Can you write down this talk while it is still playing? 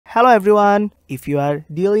Hello everyone! If you are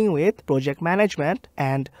dealing with project management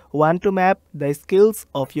and want to map the skills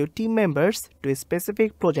of your team members to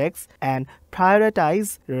specific projects and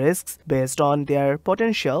prioritize risks based on their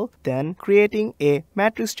potential, then creating a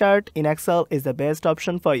matrix chart in Excel is the best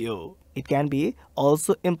option for you. It can be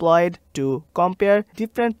also employed to compare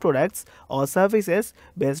different products or services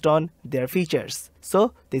based on their features.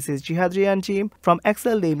 So this is Zehad Rian team from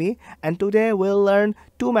Exceldemy, and today we'll learn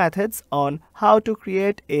two methods on how to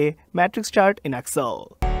create a matrix chart in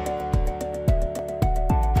Excel.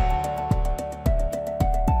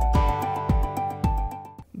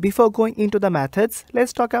 Before going into the methods,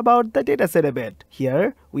 let's talk about the dataset a bit.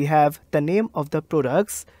 Here we have the name of the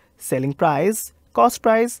products, selling price, cost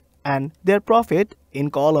price, and their profit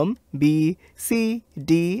in column B, C,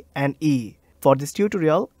 D, and E. For this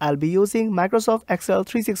tutorial, I'll be using Microsoft Excel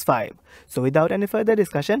 365. So without any further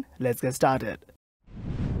discussion, let's get started.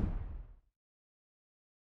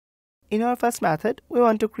 In our first method, we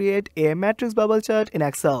want to create a matrix bubble chart in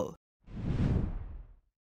Excel.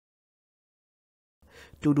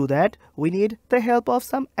 To do that, we need the help of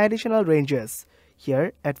some additional ranges.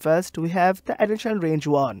 Here, at first, we have the additional range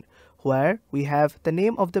 1, where we have the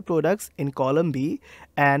name of the products in column B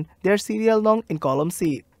and their serial number in column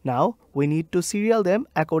C. Now we need to serial them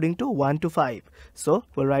according to 1 to 5. So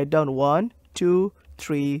we'll write down 1, 2,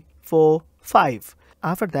 3, 4, 5.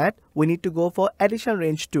 After that, we need to go for additional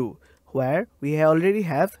range 2, where we already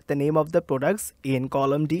have the name of the products in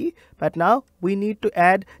column D, but now we need to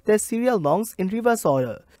add the serial numbers in reverse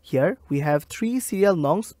order. Here we have 3 serial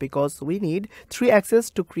numbers because we need 3 axes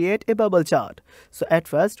to create a bubble chart. So at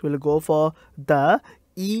first we'll go for the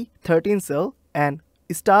E13 cell and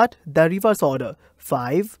start the reverse order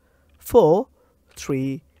 5, 4,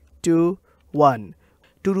 3, 2, 1.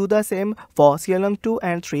 To do the same for serial number 2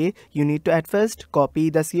 and 3, you need to at first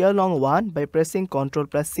copy the serial number 1 by pressing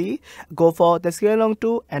Ctrl C, go for the serial number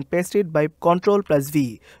 2 and paste it by Ctrl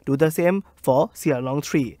V. Do the same for serial number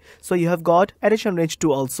 3. So you have got addition range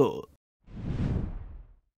 2 also.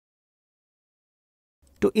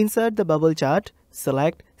 To insert the bubble chart,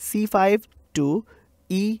 select C5 to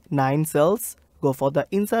E9 cells, go for the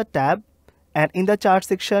Insert tab, and in the chart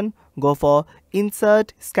section, go for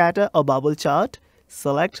Insert Scatter or Bubble Chart.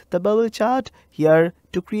 Select the bubble chart here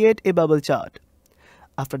to create a bubble chart.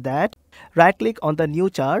 After that, right click on the new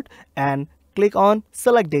chart and click on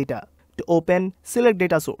Select Data to open Select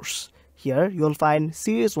Data Source. Here you will find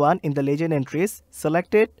series 1 in the legend entries.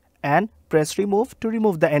 Select it and press Remove to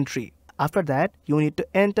remove the entry. After that, you need to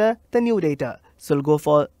enter the new data. So we'll go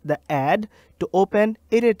for the Add to open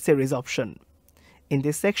Edit Series option. In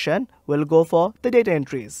this section, we'll go for the data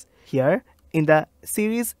entries. Here, in the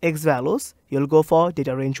series X values, you'll go for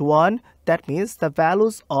data range 1, that means the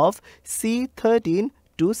values of C13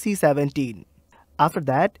 to C17. After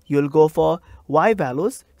that, you'll go for Y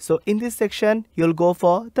values. So in this section, you'll go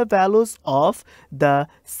for the values of the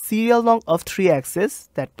serial number of 3 axes,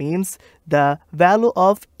 that means the value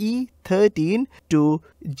of E13 to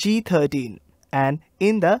G13. And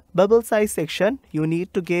in the bubble size section, you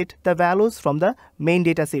need to get the values from the main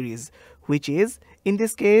data series, which is in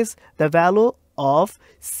this case the value of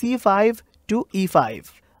C5 to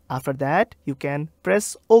E5. After that, you can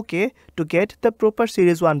press OK to get the proper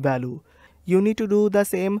series 1 value. You need to do the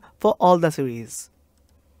same for all the series.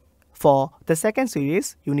 For the second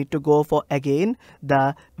series, you need to go for again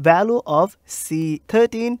the value of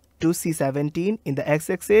C13 to C17 in the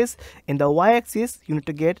x-axis. In the y-axis, you need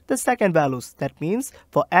to get the second values. That means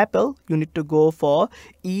for Apple, you need to go for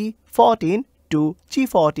E14 to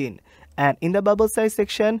G14. And in the bubble size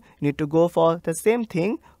section, you need to go for the same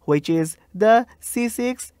thing, which is the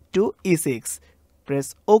C6 to E6.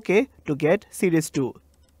 Press OK to get series 2.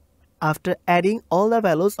 After adding all the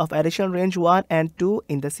values of additional range 1 and 2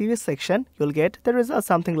 in the series section, you'll get the result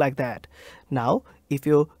something like that. Now, if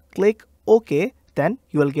you click OK, then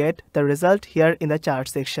you will get the result here in the chart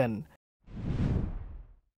section.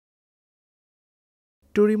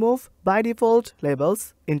 To remove by default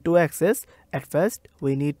labels in 2 axes, at first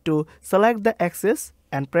we need to select the axis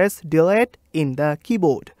and press Delete in the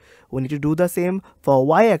keyboard. We need to do the same for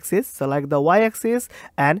y-axis. Select the y-axis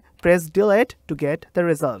and press Delete to get the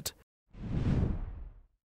result.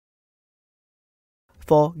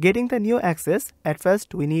 For getting the new axis, at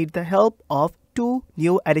first we need the help of 2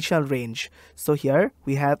 new additional range. So here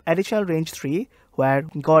we have additional range 3, where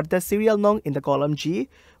we got the serial number in the column G.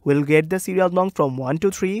 We'll get the serial number from 1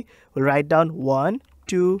 to 3. We'll write down 1,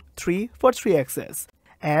 2, 3 for 3 axes.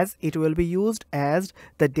 As it will be used as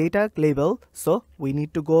the data label, so we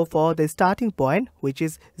need to go for the starting point, which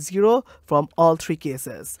is 0 from all 3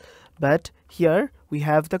 cases. but here we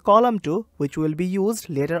have the column 2 which will be used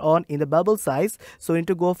later on in the bubble size. So you need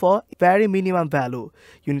to go for very minimum value.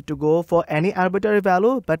 You need to go for any arbitrary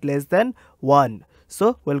value but less than 1.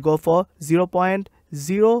 So we'll go for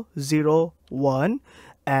 0.001,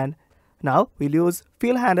 and now we'll use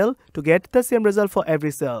fill handle to get the same result for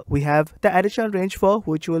every cell. We have the additional range for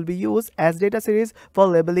which will be used as data series for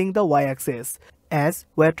labeling the y-axis. As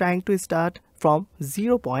we're trying to start from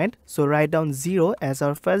 0 point, so write down 0 as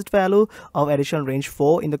our first value of additional range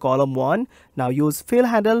 4 in the column 1. Now use fill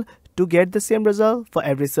handle to get the same result for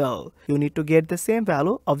every cell. You need to get the same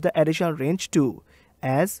value of the additional range 2.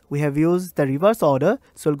 As we have used the reverse order,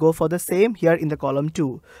 so we'll go for the same here in the column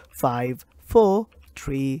 2. 5, 4,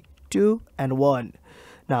 3, 2 and 1.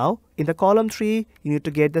 Now in the column 3 you need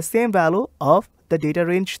to get the same value of the data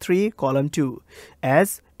range 3 column 2,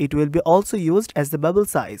 as it will be also used as the bubble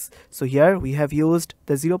size. So here we have used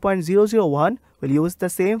the 0.001. We'll use the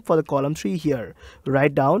same for the column 3 here.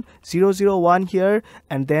 Write down 001 here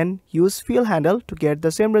and then use fill handle to get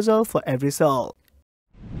the same result for every cell.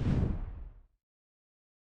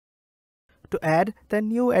 To add the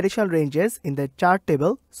new additional ranges in the chart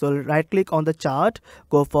table, so right click on the chart,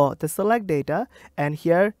 go for the select data, and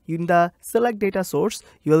here in the select data source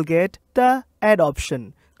you will get the add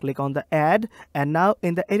option. Click on the add, and now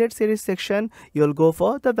in the edit series section you'll go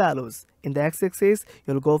for the values. In the x-axis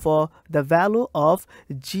you'll go for the value of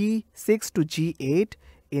G6 to G8.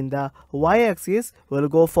 In the y-axis we'll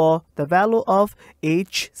go for the value of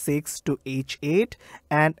H6 to H8,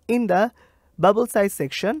 and in the bubble size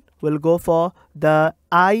section we'll go for the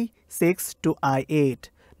I6 to I8.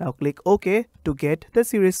 Now click OK to get the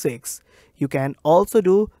series 6. You can also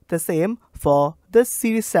do the same for the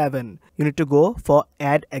series 7. You need to go for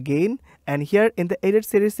add again, and here in the edit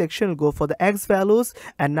series section you'll go for the X values,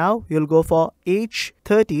 and now you'll go for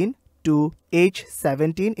H13 to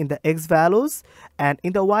H17 in the X values, and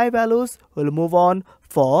in the Y values we'll move on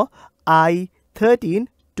for I13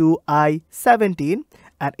 to I17,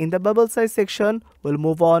 and in the bubble size section we'll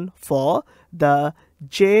move on for the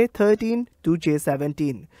J13 to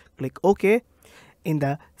J17. Click OK. In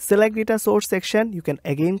the select data source section you can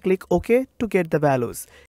again click OK to get the values.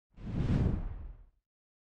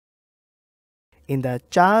 In the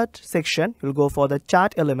chart section you'll go for the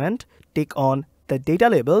chart element, tick on the data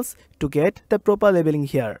labels to get the proper labeling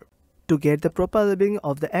here. To get the proper labeling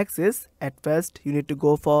of the axis, at first you need to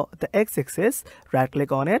go for the x-axis, right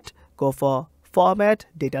click on it, go for format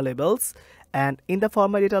data labels, and in the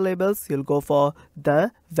format data labels you'll go for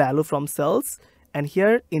the value from cells, and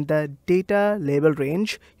here in the data label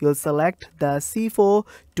range you'll select the C4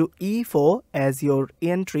 to E4 as your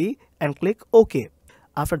entry and click OK.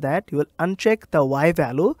 After that you will uncheck the Y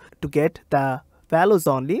value to get the values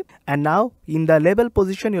only, and now in the label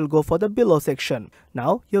position you'll go for the below section.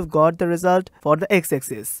 Now you've got the result for the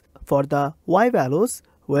x-axis. For the Y values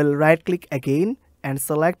we'll right click again and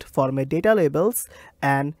select format data labels,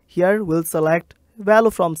 and here we'll select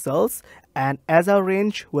value from cells, and as our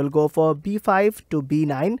range we'll go for B5 to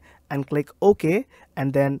B9 and click OK,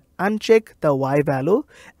 and then uncheck the Y value,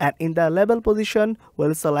 and in the label position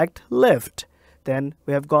we'll select left. Then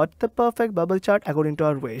we have got the perfect bubble chart according to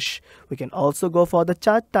our wish. We can also go for the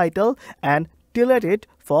chart title and delete it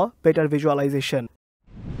for better visualization.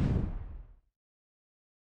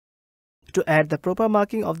 To add the proper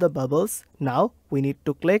marking of the bubbles, now we need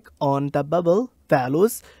to click on the bubble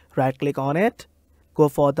values, right click on it, go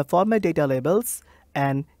for the format data labels,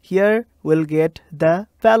 and here we'll get the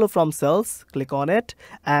value from cells, click on it,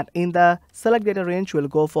 and in the select data range we'll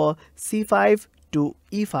go for C5 to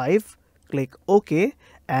E5, click OK,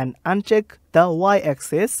 and uncheck the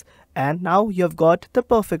y-axis, and now you've got the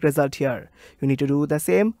perfect result here. You need to do the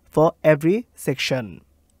same for every section.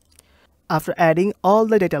 After adding all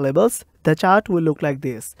the data labels, the chart will look like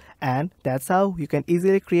this, and that's how you can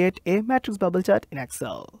easily create a matrix bubble chart in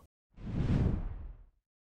Excel.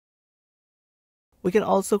 We can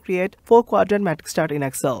also create 4-quadrant matrix chart in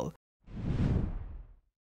Excel.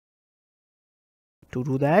 To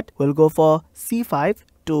do that, we'll go for C5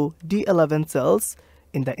 to D11 cells.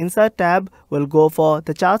 In the Insert tab, we'll go for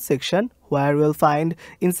the chart section where we'll find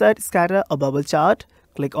Insert Scatter or Bubble Chart.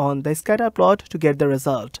 Click on the scatter plot to get the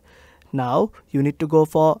result. Now you need to go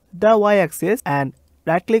for the y-axis and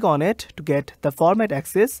right click on it to get the format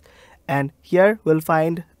axis, and here we'll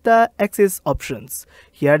find the axis options.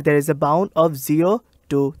 Here there is a bound of 0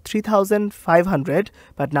 to 3500,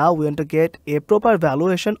 but now we want to get a proper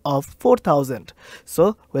valuation of 4000.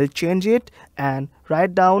 So we'll change it and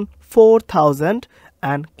write down 4000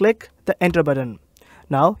 and click the enter button.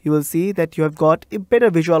 Now you will see that you have got a better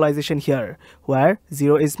visualization here where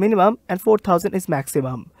 0 is minimum and 4000 is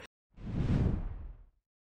maximum.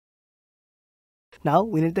 Now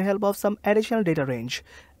we need the help of some additional data range.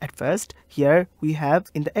 At first, here we have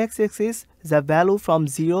in the x-axis the value from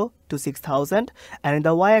 0 to 6000, and in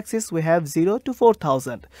the y-axis we have 0 to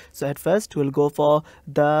 4000. So at first we'll go for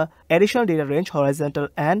the additional data range, horizontal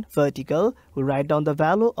and vertical. We'll write down the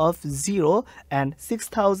value of 0 and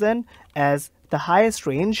 6000 as the highest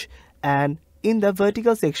range, and in the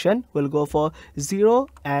vertical section we'll go for 0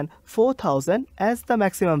 and 4000 as the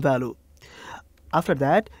maximum value. After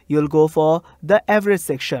that, you'll go for the average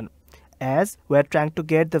section, as we're trying to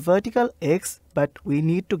get the vertical x, but we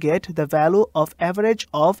need to get the value of average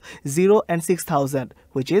of 0 and 6000,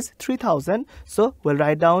 which is 3000. So we'll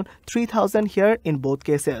write down 3000 here in both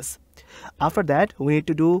cases. After that, we need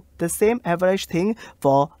to do the same average thing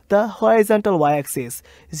for the horizontal y-axis.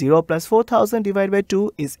 0 plus 4000 divided by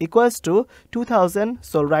 2 is equals to 2000.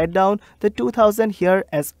 So write down the 2000 here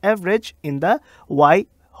as average in the y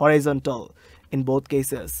horizontal in both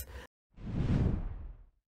cases.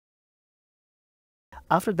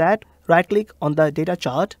 After that, right click on the data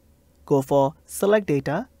chart, go for select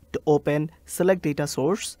data to open select data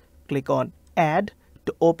source, click on add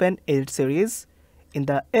to open edit series. In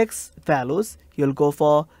the x values, you'll go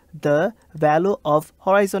for the value of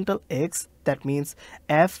horizontal x, that means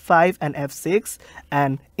f5 and f6,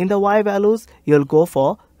 and in the y values you'll go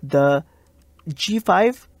for the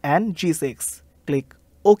g5 and g6. Click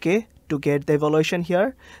OK to get the evaluation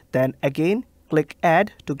here. Then again click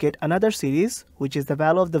add to get another series, which is the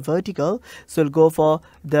value of the vertical. So we'll go for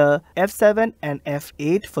the f7 and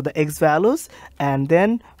f8 for the x values, and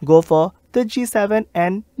then go for the g7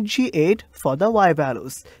 and g8 for the y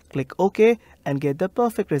values. Click OK and get the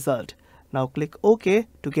perfect result. Now click OK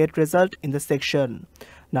to get result in the section.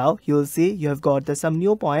 Now you'll see you have got some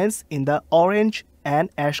new points in the orange and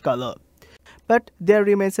ash color. But there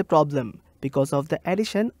remains a problem. Because of the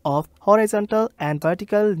addition of horizontal and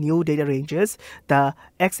vertical new data ranges, the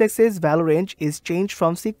x-axis value range is changed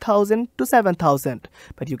from 6000 to 7000.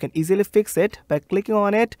 But you can easily fix it by clicking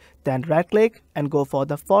on it, then right click and go for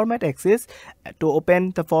the format axis to open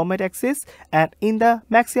the format axis, and in the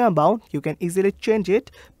maximum bound you can easily change it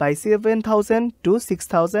by 7000 to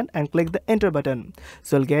 6000 and click the enter button.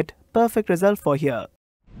 So you'll get perfect result for here.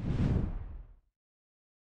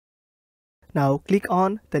 Now click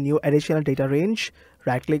on the new additional data range,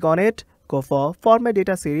 right click on it, go for format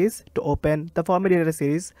data series to open the format data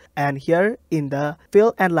series, and here in the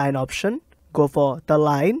fill and line option, go for the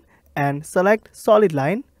line and select solid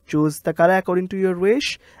line, choose the color according to your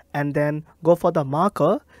wish, and then go for the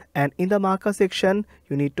marker, and in the marker section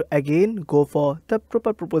you need to again go for the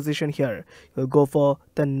proper proposition here. You'll go for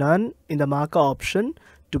the none in the marker option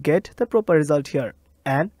to get the proper result here.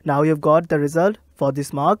 And now you've got the result for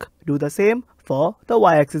this mark. Do the same for the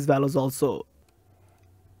y-axis values also.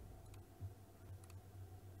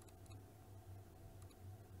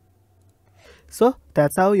 So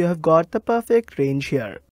that's how you have got the perfect range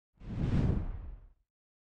here.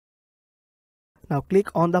 Now click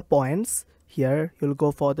on the points. Here you'll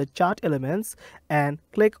go for the chart elements and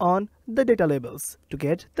click on the data labels to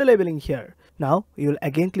get the labeling here. Now you'll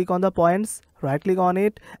again click on the points, right click on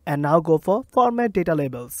it, and now go for format data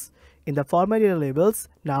labels. In the format data labels,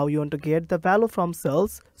 now you want to get the value from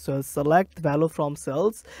cells, so select value from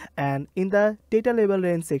cells, and in the data label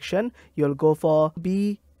range section you'll go for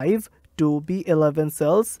B5 to B11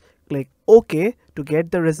 cells. Click OK to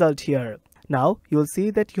get the result here. Now you'll see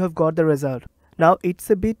that you have got the result. Now it's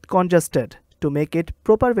a bit congested. To make it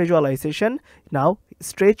proper visualization, now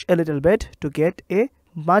stretch a little bit to get a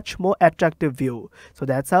much more attractive view. So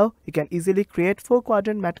that's how you can easily create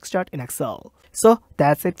 4-quadrant matrix chart in Excel. So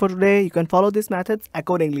that's it for today. You can follow these methods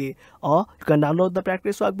accordingly, or you can download the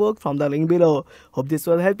practice workbook from the link below. Hope this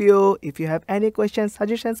will help you. If you have any questions,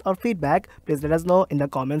 suggestions or feedback, please let us know in the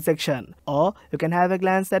comment section, or you can have a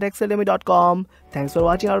glance at exceldemy.com. Thanks for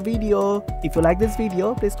watching our video. If you like this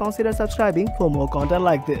video, please consider subscribing for more content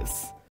like this.